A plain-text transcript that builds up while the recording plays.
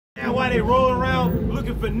That's why they rolling around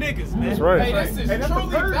looking for niggas, man. That's right. Hey, this is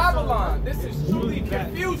truly Babylon. This is truly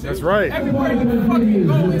confusion. That's right. Everywhere you fucking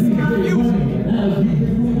go is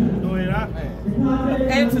confusion. Go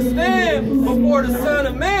ahead, And to stand before the Son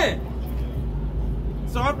of Man.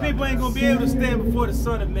 So our people ain't gonna be able to stand before the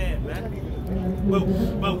Son of Man,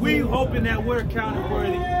 man. But we hoping that we're counted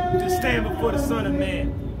worthy to stand before the Son of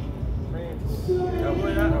Man.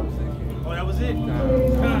 Oh, that was it? You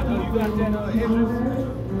got that interest?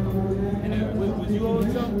 Was you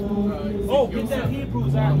owed something? Oh, get that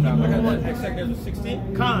Hebrews out. There's a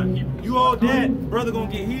 16. Con, you owe that. Brother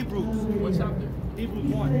gonna get Hebrews. What chapter? Hebrews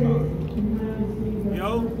 1.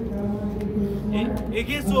 Yo, it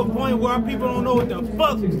gets to a point where our people don't know what the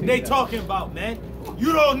fuck they talking about, man.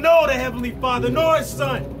 You don't know the Heavenly Father nor His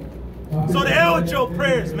Son. So the hell with your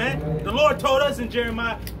prayers, man. The Lord told us in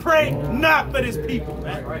Jeremiah, pray not for this people,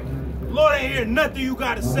 man. The Lord ain't hear nothing you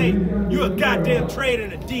gotta say. You a goddamn traitor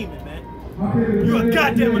and a demon, man. You a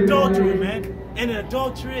goddamn adulterer, man. And an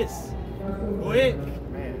adulteress. Go ahead.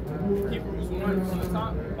 Hebrews 1 from the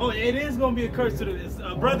top. Oh, it is gonna be a curse to this.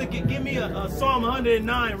 Brother, give me a Psalm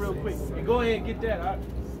 109 real quick. And go ahead and get that. Right?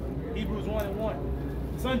 Hebrews 1 and 1.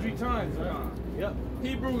 Sundry times, right? Yep.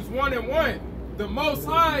 Hebrews 1 and 1. The Most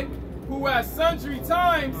High, who at sundry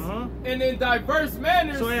times and in diverse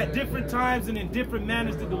manners. So at different times and in different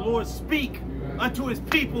manners did the Lord speak unto His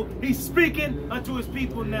people. He's speaking unto His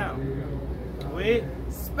people now. Go ahead.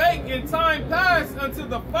 Spake in time past unto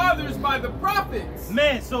the fathers by the prophets.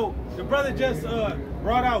 Man, so the brother just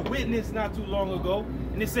brought out witness not too long ago,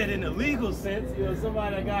 and it said in a legal sense, you know,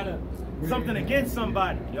 somebody that got something against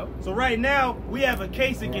somebody. Yep. So right now we have a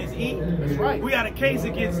case against E. That's right. We got a case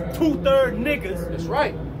against 2/3 niggas. That's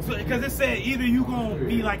right. So because it said either you gonna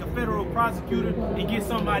be like a federal prosecutor and get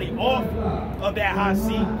somebody off of that hot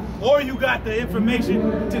seat, or you got the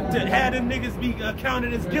information to have them niggas be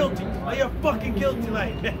counted as guilty. Like you're fucking guilty,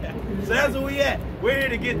 like. So that's where we at. We're here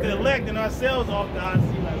to get the electing ourselves off the hot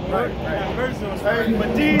seat, like Lord, have mercy on us.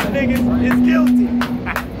 But these niggas is guilty.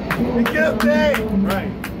 They're guilty. Right.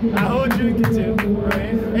 I hold you in contempt.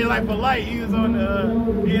 Right. And like polite, he was on the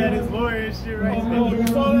he had his lawyer and shit, right? Oh, you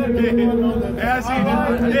saw that? Yeah, I seen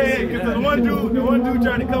that. Yeah, because the one dude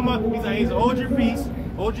tried to come up. He's like, hold your peace.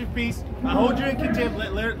 Hold your peace. I hold you in contempt.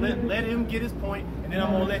 Let him get his point, and then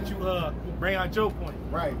I'm gonna let you bring out your point.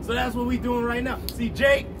 Right. So that's what we doing right now. See,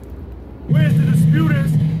 Jake, where's the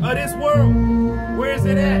disputers of this world? Where is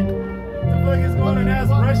it at? The fuck is going on? That's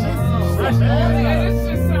Russian. Hey, this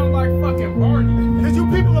just sounds like fucking Barney. Cause you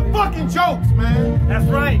people are fucking jokes, man. That's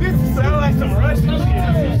right. This sound like some Russian shit.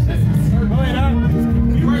 Go ahead,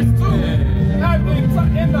 Verse 2.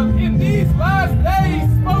 In these last days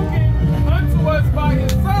spoken unto us by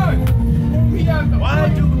His Son, whom He hath appointed. Why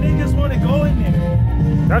do niggas want to go in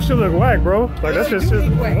there? That shit look whack, bro. Like that shit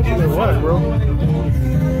look whack, bro.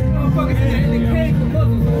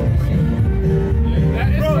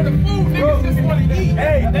 It's for the food, niggas just want to eat.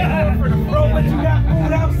 Hey, for the food. Bro, but you got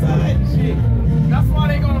food outside and shit. That's why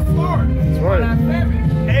they gonna starve. That's right.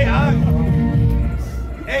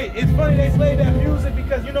 Hey, it's funny they play that music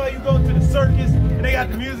because you know you go to the circus and they got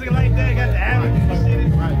the music like that, got the animals and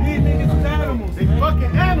shit. These niggas is animals. They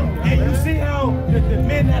fucking animals. And you see how the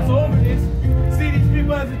men that's over this see these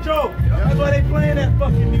people as a joke. That's why they playing that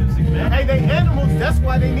fucking music, man. Hey, they animals. That's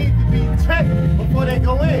why they need to be checked before they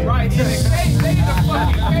go in. Right, in the cage, they in the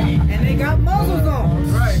fucking cage. And they got muzzles on.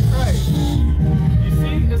 Right. You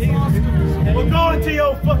see, it's all stupid. Well, go into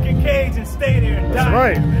your fucking cage and stay there and die. That's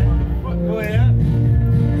right. Go ahead.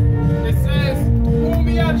 It says, whom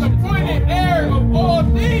He hath appointed heir of all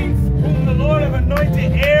things, Whom the Lord have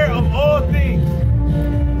anointed heir of all things.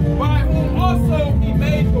 by whom also He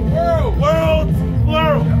made the world. Worlds,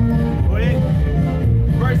 plural. Go ahead.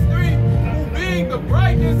 Verse 3, who being the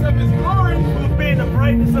brightness of His glory, Who being the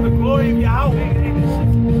brightness of the glory of Yahweh.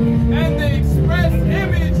 and the express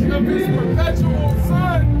image of His perpetual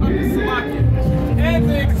Son, of the Salakia, and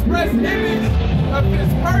the express image of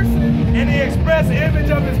His person, And the express image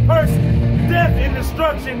of His person. Death and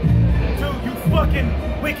destruction to you fucking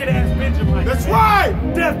wicked ass Benjamites. That's right.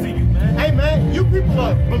 Death to you, man. Hey, man, you people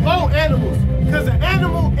are below animals. Because an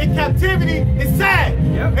animal in captivity is sad.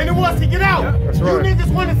 Yep. And it wants to get out. That's you right.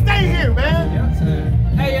 niggas want to stay here, man.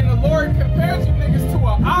 Hey, and the Lord compares you niggas to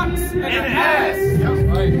an ox and an ass.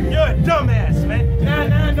 Right. You're a dumbass, man. Now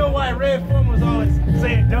I know why Red Form was always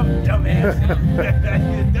saying dumbass. You're a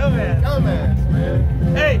dumbass. Dumbass, man.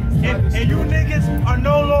 Hey, and you niggas are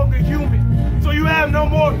no longer human. So you have no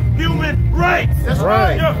more human rights. That's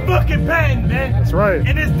right. You're a fucking patent, man. That's right.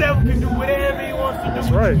 And this devil can do whatever he wants to do That's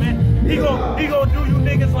with right. you, man. He gonna do you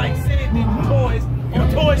niggas like Sid did toys on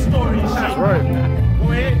Toy Story and shit. That's right.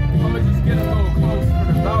 Go ahead.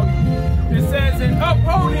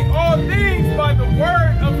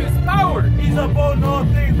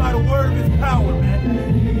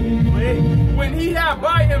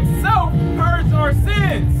 our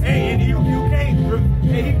sins. Hey, and you can't.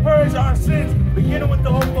 And he purged our sins, beginning with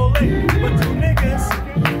the whole lake. But you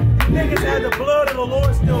niggas had the blood of the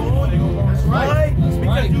Lord still on you. That's right.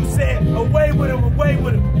 Because you said, away with him, away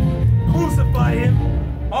with him. Crucify him.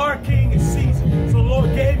 Our king is Caesar. So the Lord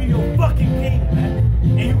gave you your fucking king, man.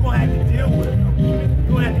 And you're going to have to deal with him. You're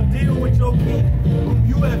going to have to deal with your king, whom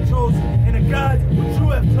you have chosen, and the gods which you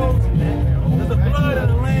have chosen, man. Because the blood of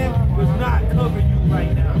the Lamb does not cover you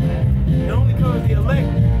right now, man. It only covers the elect.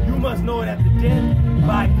 You must know it after death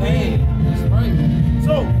by pain. That's right.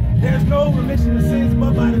 So, there's no remission of sins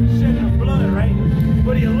but by the shedding of blood, right?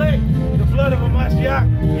 For the elect, the blood of a Mashiach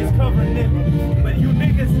is covering them. But you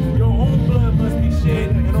niggas, your own blood must be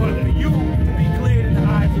shed in order for you to be cleared in the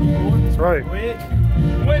eyes of the Lord. That's right. Go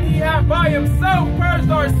ahead. When he had by himself purged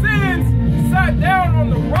our sins, sat down on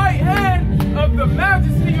the right hand of the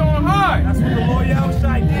majesty on high. That's what the Lord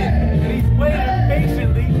Yahushua did. And he's waiting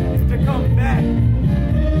patiently to come back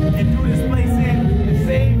and do this place in and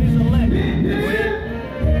save his elect. Go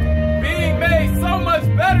ahead. Being made so much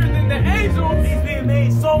better than the angels. He's being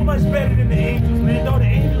made so much better than the angels, man. Though the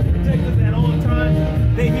angels protect us at all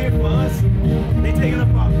times, they here for us. They taking up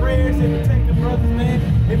our prayers. They protecting brothers, man.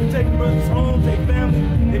 They protecting brothers' homes, their family.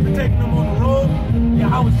 They protecting them on the road.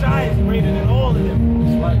 Yahushua is greater than all of them.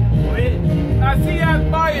 That's right. Go ahead. As he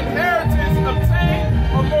has by inheritance obtained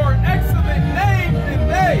a more excellent name than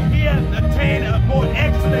they. He has obtained a more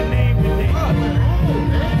excellent name than they.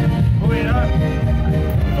 Go ahead, huh?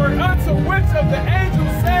 For unto which of the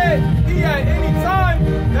angels said he at any time,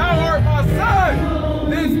 thou art my son,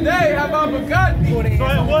 this day have I begotten thee. So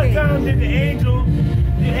at what time did the angel,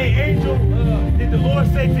 did the Lord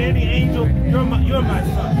say to any angel, you're my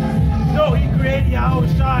son? No, he created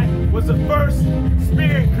Yahushua, was the first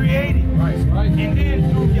spirit created. Right. And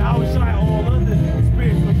then through Yahushua, all other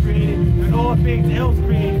spirits were created, and all things else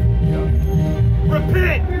created.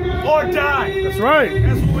 Repent or die. That's right.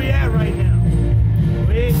 That's where we at right now.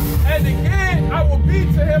 Go ahead. And again I will be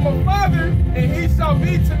to him a father, and he shall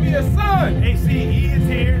be to me a son. Hey, see, he is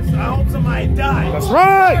here, so I hope somebody dies. That's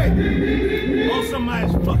right. I hope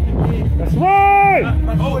somebody's fucking dead. That's right.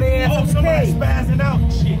 Oh, somebody's spazzing out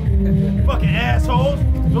and shit. Fucking assholes.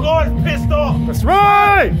 The Lord is pissed off. That's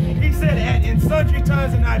right. He said in sundry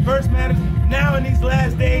times and diverse matters, now in these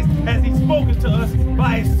last days, has he spoken to us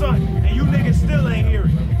by his son. And you niggas still ain't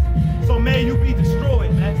hearing. So may you be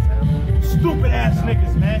destroyed, man. Stupid ass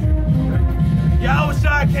niggas, man.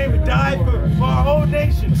 Yahushua came and died for our whole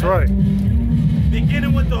nation. That's man. right.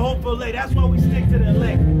 Beginning with the hopeful late. That's why we stick to the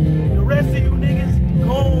elect. The rest of you niggas,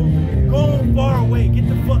 go home far away. Get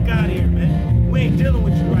the fuck out of here, man. We ain't dealing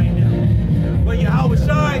with you right now. But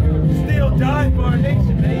Yahushua still died for our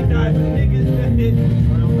nation, man. He died for niggas.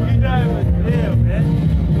 He died for hell, man.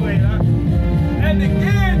 Go ahead, huh? And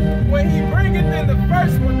again, when he bringeth in the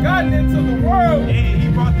first begotten into the world, And he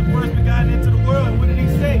brought the first begotten into the world. And what did he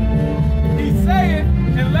say? he saith,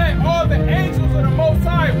 and let all the angels of the Most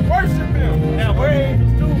High worship him. Now we're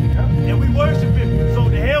angels too, and we worship him. So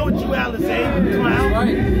the hell with you, Alizé, clown.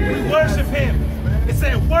 Right. We worship him. It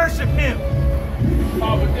said worship him.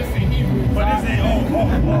 Oh, but this in Hebrew. But this ain't,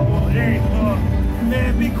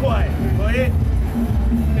 man, be quiet. Go ahead.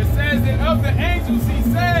 It says, and of the angels he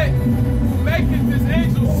said, who maketh his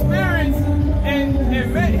angels spirits, and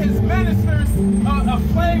met his ministers a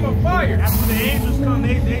flame of fire. That's when the angels come,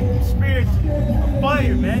 they spirits of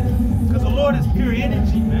fire, man. Because the Lord is pure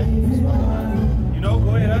energy, man. You know,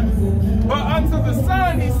 go ahead, huh? But unto the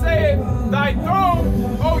Son he said, thy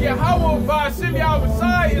throne, O Yahweh Ba'ashem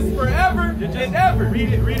Yahushai, is forever and ever.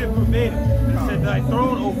 Read it verbatim. It said, thy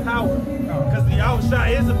throne, O power. Because the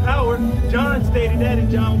Yahushua is a power. John stated that in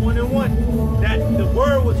John 1:1. That the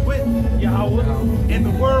Word was with Yahweh, and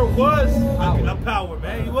the Word was a power,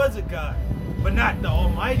 man. He was a God, but not the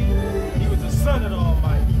Almighty. He was the Son of the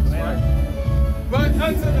Almighty. Man. But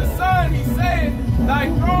unto the Son he said, thy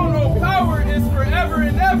throne, O power, is forever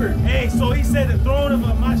and ever. Hey, so he said the throne of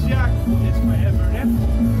a Mashiach is forever and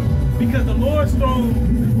ever. Because the Lord's throne,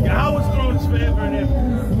 Yahweh's throne is forever and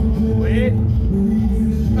ever. Go ahead.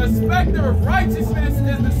 A scepter of righteousness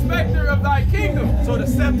is the scepter of thy kingdom. So the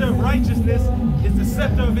scepter of righteousness is the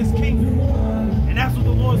scepter of his kingdom. And that's what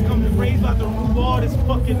the Lord's coming to bring. He's about to remove all this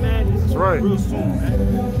fucking madness. That's right. Real soon, man.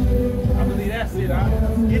 I believe that's it, huh?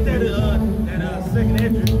 Get that second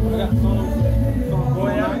entrance. Go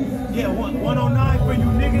ahead. Yeah, 109 for you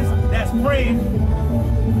niggas that's praying.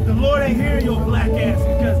 The Lord ain't hearing your black ass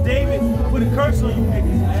because David put a curse on you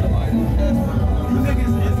niggas, man.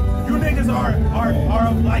 You niggas are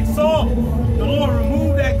like Saul. The Lord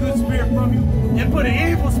removed that good spirit from you and put an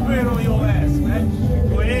evil spirit on your ass, man.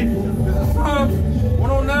 Go ahead. This is Psalms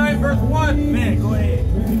 109 9, verse 1. Man, go ahead.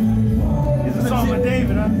 It's a song of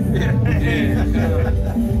David, huh?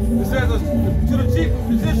 It says, to the chief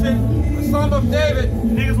musician, the Psalm of David.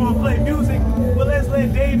 Niggas want to play music, well, let's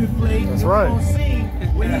let David play. That's right. We're gonna sing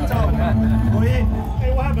what he talking about. Go ahead.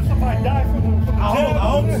 Hey, what happened? Somebody died from the I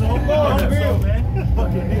hope so. I hope so, man.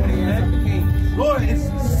 Fucking niggas, man. Lord is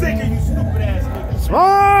sick of you stupid ass niggas. That's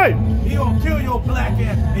right. He gonna kill your black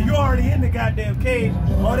ass, and you already in the goddamn cage.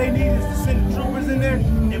 All they need is to send the troopers in there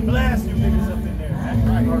and blast you niggas up in there.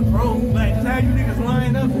 Right, bro, like just have you niggas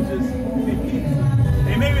line up and just.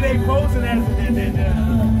 And maybe they posing as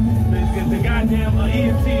the goddamn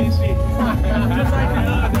EMT and shit. Just like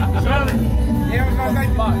the Charlotte. Yeah, I was like,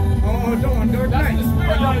 on Dark That's Knight. the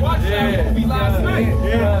spirit. I watched that movie last night.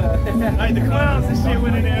 Yeah. Like the clowns and shit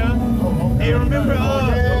went in there. Hey, remember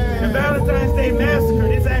the Valentine's Day Massacre?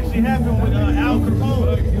 This actually happened with Al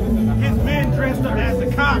Capone. His men dressed up as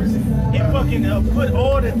the cops and fucking put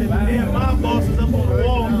all the damn mob bosses up on the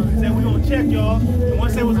wall and said, we gonna check y'all. And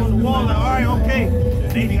once they was on the wall, like, all right, okay.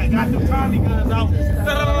 They got them Tommy guns out,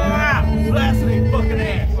 blasting their fucking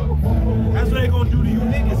ass. That's what they gonna do to you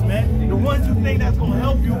niggas, man. The ones you think that's gonna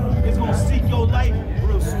help you is gonna seek your life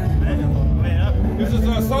real soon, man. This is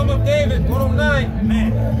a Psalm of David, 109.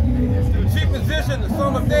 Man. The chief musician, the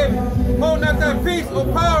Psalm of David. Hold not thy peace, O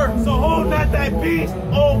power. So hold not thy peace,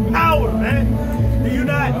 O power, man. Do you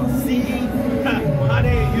not see how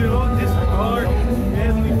they, disregard the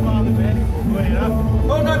Heavenly Father, man? Go ahead,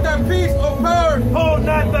 Hold not thy peace, O power. Hold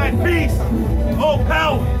not thy peace, O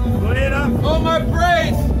power. Go ahead, O my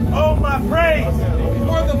praise. Oh, my praise.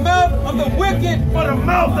 For the mouth of the wicked. For the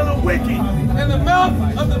mouth of the wicked. And the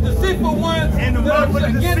mouth of the deceitful ones. And the mouth of the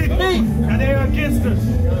against me. And they are against us.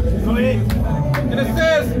 Go ahead. And it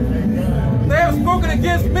says, they have spoken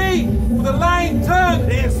against me with a lying tongue.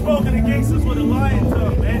 They have spoken against us with a lying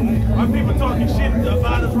tongue, man. Our people talking shit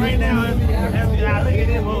about us right now. Look at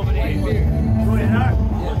them over there. Go ahead, huh?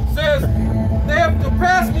 It says, they have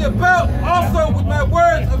compassed me about also with my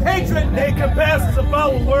words of hatred. They compass us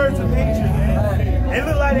about with words of hatred, man. They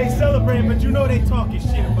look like they celebrating, but you know they talking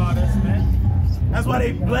shit about us, man. That's why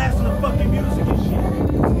they blasting the fucking music and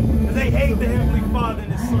shit. Because they hate the Heavenly Father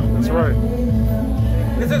and His Son. That's right.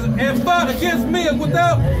 It says, and fought against me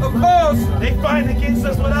without a cause. They fight against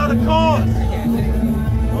us without a cause.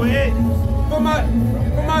 Go ahead. For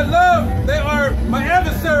my love, they are my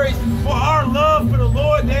adversaries. For our love for the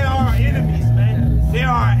Lord, they are our enemies, man. They are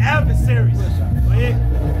our adversaries. Go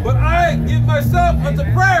ahead. But I give myself unto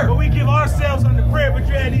prayer. But we give ourselves unto prayer, but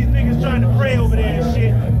you had these niggas trying to pray over there and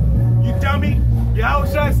shit. You dummy.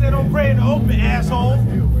 Yahushua said don't pray in the open, asshole.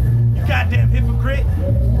 You goddamn hypocrite.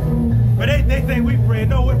 But they think we pray.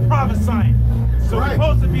 No, we're prophesying. So we're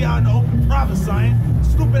supposed to be out in the open prophesying.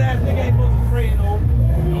 Stupid ass nigga ain't supposed to pray in the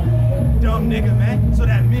open. Dumb nigga, man. So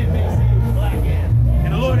that men may see you black ass.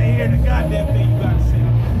 And the Lord ain't hearing the goddamn thing you gotta say.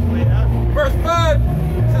 Wait up. Verse 5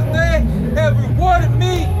 says, they have rewarded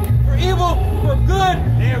me for evil for good.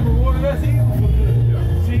 They have rewarded us evil for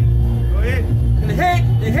good. See? Go ahead. And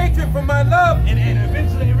the hatred for my love. And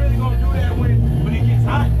eventually they really gonna do that when it gets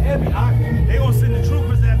hot, heavy, hot. They gonna send the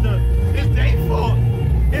troopers after. It's their fault.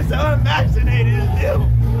 It's the unvaccinated. It's them.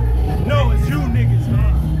 No, it's you niggas,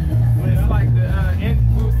 man. It's like the end,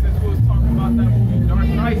 since we was talking about that movie Dark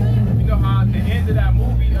Knight. You know how at the end of that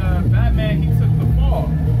movie, Batman, he took the fall.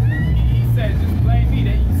 He said, just blame me.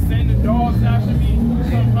 That you send the dogs after me,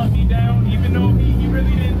 come hunt me down, even though he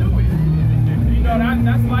really didn't do it. You know,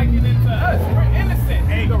 that's likening it to us. We're innocent.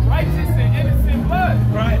 Hey, the righteous and innocent blood.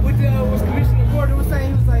 Right. What Commissioner Gordon was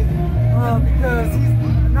saying, he was like, because he's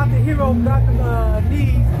not the hero Gotham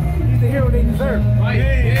needs, he's the hero they deserve. Right.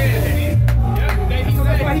 Yeah. So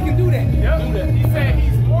that's why he can do that. Yep. He said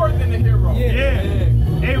he's more than a hero. Yeah.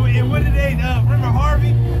 Hey, and what did they, remember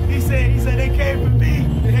Harvey? He said they came for me.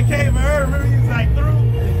 They came for her. Remember he was like through?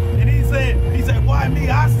 And he said, why me?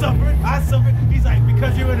 I suffered. He's like,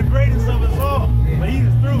 because you were the greatest of us all. But he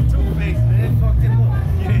was through Two-Face, man. Fuck him up.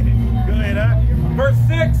 Yeah. Go ahead, huh? Verse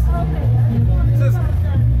 6 says,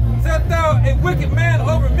 set thou a wicked man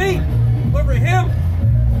over me, over him,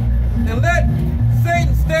 and let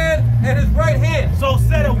Satan stand at his right hand. So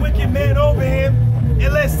set a wicked man over him,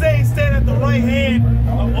 and let Satan stand at the right hand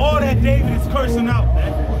of all that David is cursing out,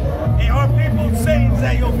 man. And our people, Satan's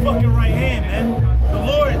at your fucking right hand, man. The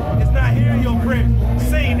Lord is not hearing your prayers.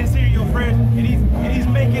 Satan is hearing your prayers, and he's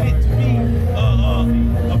making it to be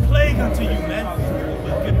a plague unto you, man.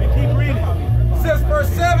 But keep reading. It says verse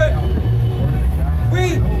 7,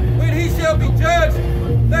 when he shall be judged,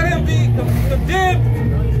 let him be condemned.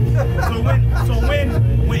 So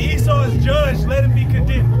when Esau is judged, let him be